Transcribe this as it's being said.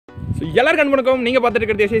எல்லாருக்கும் வணக்கம். நீங்கள் பார்த்துட்டு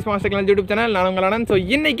இருக்கிறது SS master class YouTube channel. நான் உங்கள் அண்ணன். ஸோ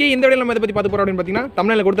இன்னைக்கு இந்த வீடியோ நம்ம இதை பற்றி பார்த்து போகிறோம் அப்படின்னு பார்த்தீங்கன்னா,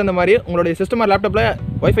 தமிழில் கொடுத்த அந்த மாதிரி உங்களுடைய சிஸ்டம் லேப்டாப்பில்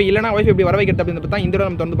வைஃபை இல்லைனா வைஃபை எப்படி வர வைக்கிறது அப்படின்னு பார்த்தா இந்த வீடியோ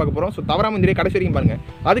நம்ம தொடர்ந்து பார்க்க போகிறோம். ஸோ தவறாமல் இந்த வீடியோ கடைசி வரைக்கும் பாருங்க.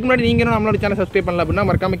 அதுக்கு முன்னாடி நீங்கள் நம்மளோட சேனல் சப்ஸ்கிரைப் பண்ணல அப்படின்னா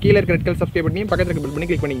மறக்காம கீழே இருக்கிற ரெட் கலர் சப்ஸ்கிரைப் பண்ணி பக்கத்தில் இருக்க பெல் பண்ணி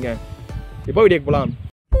கிளிக் பண்ணிங்க. இப்போ வீடியோக்கு போகலாம்.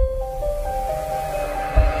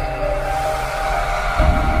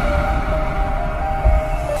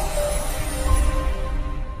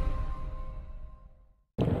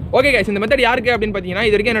 ஓகே கைஸ், இந்த மெத்தட் யாருக்கு அப்படின்னு பார்த்தீங்கன்னா,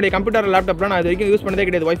 இது வரைக்கும் என்னுடைய கம்ப்யூட்டர் லேப்டாப்பில் நான் இது வரைக்கும் யூஸ் பண்ணதே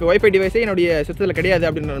கிடையாது. வைஃபை டிவைஸே என்னுடைய சிஸ்டத்தில் கிடையாது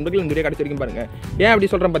அப்படின்ற நண்பர்கள் இந்த வீடியோ கடைசி வரைக்கும் பாருங்கள். ஏன் அப்படி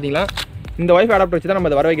சொல்கிறேன் பார்த்தீங்களா, இந்த வைஃபை அடாப்டர் வச்சு தான் நம்ம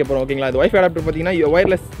அதை வர வைக்க போகிறோம். ஓகேங்களா, இது வைஃபை அடாப்டர் பார்த்தீங்கன்னா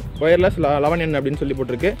ஒயர்லெஸ் 11N அப்படின்னு சொல்லி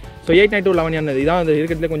போட்டிருக்கு. ஸோ 892 11N இதுதான் அது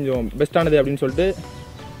இருக்கிறதுலே கொஞ்சம் பெஸ்ட்டானது அப்படின்னு சொல்லிட்டு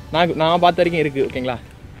நான் பார்த்த வரைக்கும் இருக்குது. ஓகேங்களா,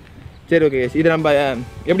 சரி ஓகே கைஸ், இது நம்ம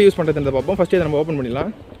எப்படி யூஸ் பண்ணுறதுன்றதை பார்ப்போம். ஃபஸ்ட்டு இதை நம்ம ஓப்பன்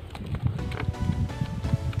பண்ணிடலாம்.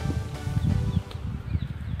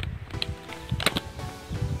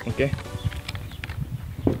 ஓகே,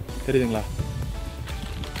 தெரியுதுங்களா?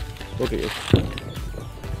 ஓகே,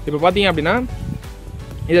 இப்போ பார்த்தீங்க அப்படின்னா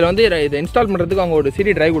இதில் வந்து இதை இன்ஸ்டால் பண்ணுறதுக்கு அவங்க ஒரு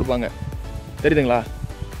சிடி டிரைவ் கொடுப்பாங்க, தெரியுதுங்களா?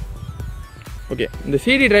 ஓகே, இந்த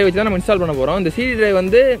சிடி டிரைவ் வச்சு தான் நம்ம இன்ஸ்டால் பண்ண போகிறோம். இந்த சிடி டிரைவ்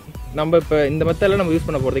வந்து நம்ம இப்போ இந்த மெத்தடில் நம்ம யூஸ்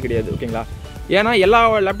பண்ண போகிறது கிடையாது. ஓகேங்களா, ஏன்னா எல்லா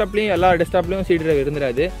லேப்டாப்லேயும் எல்லா டெஸ்க்டாப்லேயும் சிடி டிரைவ்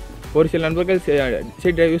இருந்துடாது. ஒரு சில நண்பர்கள்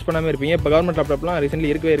சிடி டிரைவ் யூஸ் பண்ணாமல் இருப்பீங்க. இப்போ கவர்மெண்ட் லேப்டாப்லாம்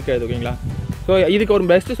ரீசென்ட்லி இருக்கவே இருக்காது. ஓகேங்களா, ஸோ இதுக்கு ஒரு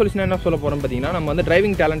பெஸ்ட் சொல்யூஷன் என்ன சொல்ல போகிறோம் பார்த்தீங்கன்னா, நம்ம வந்து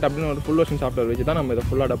டிரைவிங் டேலண்ட் அப்படின்னு ஒரு ஃபுல் வெர்ஷன் சாஃப்ட்வேர் வச்சு தான் நம்ம இதை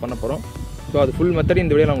ஃபுல்லாக அடாப்ட் பண்ண போகிறோம். ஸோ அது ஃபுல் மெத்தட்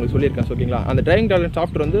இந்த வீடியோவில் உங்களுக்கு சொல்லியிருக்கேன். ஓகேங்களா, அந்த டிரைவிங் டேலண்ட்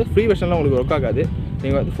சாஃப்ட்வேர் வந்து ஃப்ரீ வெர்ஷனில் உங்களுக்கு ஒர்க் ஆகாது.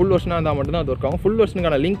 நீங்கள் ஃபுல் வெர்ஷனாக இருந்தால் மட்டும்தான் அது ஒர்க் ஆகும். ஃபுல்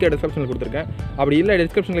வெர்ஷனுக்கான லிங்க் டிஸ்கிரிப்ஷனில் கொடுத்துருக்கேன். அப்படி இல்லை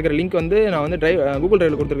டிஸ்கிரிப்ஷனில் இருக்கிற லிங்க் வந்து நான் வந்து கூகுள்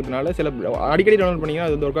டிரைவில் கொடுத்துருக்கனால சில அடிக்கடி டவுன்லோட் பண்ணிங்கன்னா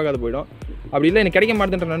அது வந்து ஒர்க் ஆகாது போயிடும். அப்படி இல்லை எனக்கு கிடைக்க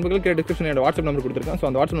மாட்டேன்ற நண்பர்களுக்கு டிஸ்கிரிப்ஷன் என்னோட வாட்ஸ்அப் நம்பர் கொடுத்துருக்கேன். ஸோ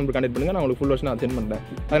அந்த வாட்ஸ்அப் நம்பர் கனெக்ட் பண்ணுங்கள். நான் உங்களுக்கு ஃபுல் வெர்ஷன் சென்ட் பண்ணுறேன்.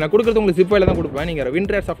 அதை நான் கொடுக்குறது உங்களுக்கு ஜிப் ஃபைலில் தான் கொடுப்பேன். நீங்கள்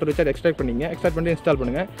விண்டர் சாஃப்ட்வேர் வச்சு அதை எக்ஸ்ட்ராக்ட் பண்ணி இன்ஸ்டால்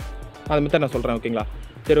பண்ணுங்கள். அது மெத்தட் நான் சொல்கிறேன். ஓகேங்களா,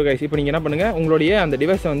 சரி ஓகே, இப்போ நீங்கள் என்ன பண்ணுங்கள், உங்களுடைய அந்த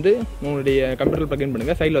டிவைஸை வந்து உங்களுடைய கம்ப்யூட்டரில் ப்ளக்இன்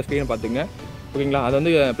பண்ணுங்கள். சைடில் ஸ்க்ரீனை பார்த்துங்க. ஓகேங்களா, அதை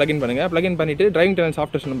வந்து ப்ளக்இன் பண்ணுங்கள். ப்ளக்இன் பண்ணிவிட்டு டிரைவிங் டேலண்ட்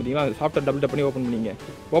சாஃப்ட்வேர் பார்த்தீங்கன்னா அந்த சாஃப்ட்வேர் டபுள் டப் பண்ணி ஓப்பன் பண்ணிங்க.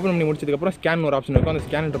 ஓப்பன் பண்ணி முடிச்சதுக்கப்புறம் ஸ்கேன் ஒரு ஆப்ஷன் இருக்கும். அந்த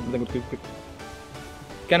ஸ்கேன்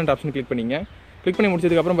ஆப்ஷன் கிளிக் பண்ணிங்க. கிளிக் பண்ணி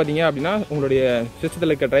முடிச்சதுக்கப்புறம் பார்த்தீங்க அப்படின்னா உங்களுடைய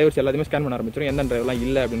சிஸ்டத்தில் இருக்க டிரைவர்ஸ் எல்லாத்தையுமே ஸ்கேன் பண்ண ஆரம்பிச்சிடும். எந்த டிரைவர்லாம்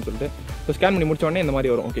இல்லை அப்படின்னு சொல்லிட்டு. ஸோ ஸ்கேன் பண்ணி முடிச்ச உடனே இந்த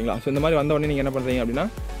மாதிரி வரும். ஓகேங்களா, ஸோ இந்த மாதிரி வந்த உடனே நீங்கள் என்ன பண்ணுறீங்க அப்படின்னா,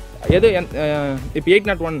 எது இப்போ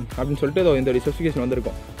 801 அப்படின்னு சொல்லிட்டு இந்த ஸ்பெசிஃபிகேஷன்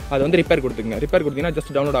வந்திருக்கும். அது வந்து ரிப்பேர் கொடுத்தீங்கன்னா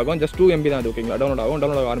ஜஸ்ட் டவுன்லோட் ஆகும். ஜஸ்ட் 2 MB தான் அது. ஓகேங்களா,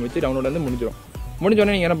 டவுன்லோட் ஆரம்பிச்சு டவுன்லோட் வந்து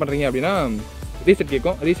முடிஞ்சோடனே நீங்கள் என்ன பண்ணுறீங்க அப்படின்னா, ரீசெட்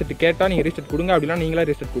கேட்கும். ரீசெட் கேட்டால் நீங்கள் ரீசெட் கொடுங்க, அப்படின்னா நீங்களே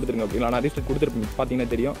ரீசெட் கொடுத்துருங்க. ஓகேங்களா, நான் ரீசெட் கொடுத்துருப்பேன்,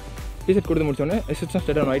 பார்த்தீங்கன்னா தெரியும். ரீசெட் கொடுத்து முடிச்சோடனே சிஸ்டம்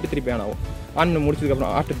ஸ்டார்ட் ஆகிட்டு திருப்பி ஆன் ஆகும். ஆன்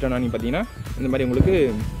முடிச்சதுக்கப்புறம் ஆஃப்டர் டர்ன் ஆனி பார்த்தீங்கன்னா இந்த மாதிரி உங்களுக்கு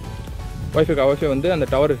வைஃபை வந்து அந்த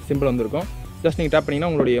டவர் சிம்பிள் வந்துருக்கும். ஜஸ்ட் நீங்கள் டேப் பண்ணிங்கன்னா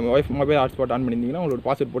உங்களுடைய மொபைல் ஹாட்ஸ்பாட் ஆன் பண்ணியிருந்தீங்கன்னா உங்களோட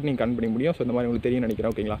பாஸ்வேர்ட் போட்டு நீங்கள் கனெக்ட் பண்ணி முடியும். ஸோ இந்த மாதிரி உங்களுக்கு தெரியும்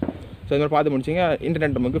நினைக்கிறேன். ஓகேங்களா, ஸோ இந்த மாதிரி பார்த்து முடிச்சிங்க.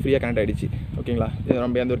 இன்டர்நெட் நமக்கு ஃப்ரீயாக கனெக்ட் ஆகிடுச்சு. ஓகேங்களா, இது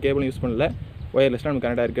நம்ம எந்த ஒரு கேபிளும் யூஸ் பண்ணல, ஒயர்லெஸ்லாம் நமக்கு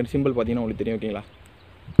கனெக்ட் ஆகிருக்கு. சிம்பிள் பார்த்தீங்கன்னா உங்களுக்கு தெரியும். ஓகேங்களா,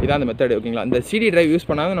 இதான் அந்த மெத்தடு. ஓகேங்களா, இந்த சிடி டிரைவ் யூஸ்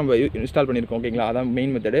பண்ணாமல் நம்ம இன்ஸ்டால் பண்ணியிருக்கோம். ஓகேங்களா, அதான்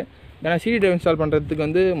மெயின் மெத்தடு. ஏன்னா சிடி டிரைவ் இன்ஸ்டால் பண்ணுறதுக்கு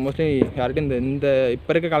வந்து மோஸ்ட்லி யார்கிட்டும் இந்த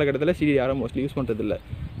இப்போ இருக்க காலகட்டத்தில் சிடி யாரும் மோஸ்ட்லி யூஸ் பண்ணுறது இல்லை.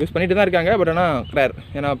 யூஸ் பண்ணிட்டு தான் இருக்காங்க, பட் ஆனால் ரேர்.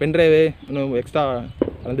 ஏன்னா பென்ட்ரைவே இன்னும் எக்ஸ்ட்ரா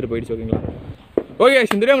வளர்ந்துட்டு போயிடுச்சு. ஓகேங்களா, ஓகே,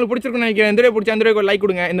 இந்த வீடியோ உங்களுக்கு பிடிச்சிருக்குன்னு நினைக்கிறேன். இந்த வீடியோ பிடிச்ச அந்த வீடியோ லைக்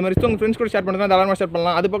கொடுங்க. இந்த மாதிரி உங்கள் ஃப்ரெண்ட்ஸ் கூட ஷேர் பண்ணுறது தாராளமாக ஷேர்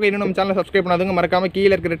பண்ணலாம். அது பக்கம் இன்னும் நம்ம சேனல் சப்ஸ்கிரைப் பண்ணாதுங்க. மறக்காம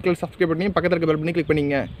கீழே இருக்க ரெட் கலர் சப்ஸ்கிரைப் பண்ணி பக்கத்தில் இருக்க பெல் பண்ணி கிளிக்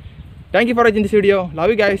பண்ணிங்க. தேங்க்யூ ஃபார் வாட்சிங் this video.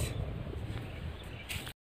 Love you guys.